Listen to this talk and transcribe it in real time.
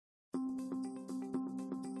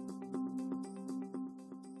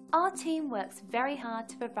Our team works very hard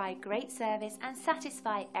to provide great service and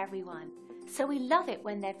satisfy everyone, so we love it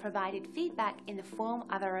when they've provided feedback in the form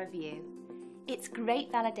of a review. It's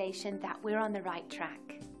great validation that we're on the right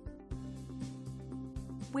track.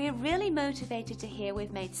 We're really motivated to hear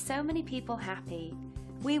we've made so many people happy.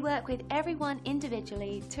 We work with everyone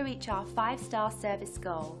individually to reach our 5-star service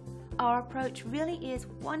goal. Our approach really is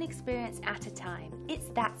one experience at a time. It's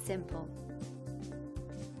that simple.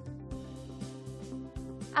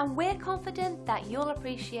 And we're confident that you'll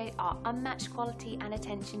appreciate our unmatched quality and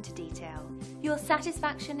attention to detail. Your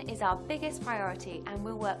satisfaction is our biggest priority and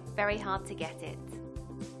we'll work very hard to get it.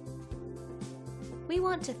 We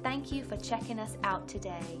want to thank you for checking us out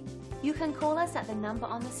today. You can call us at the number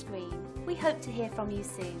on the screen. We hope to hear from you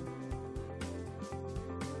soon.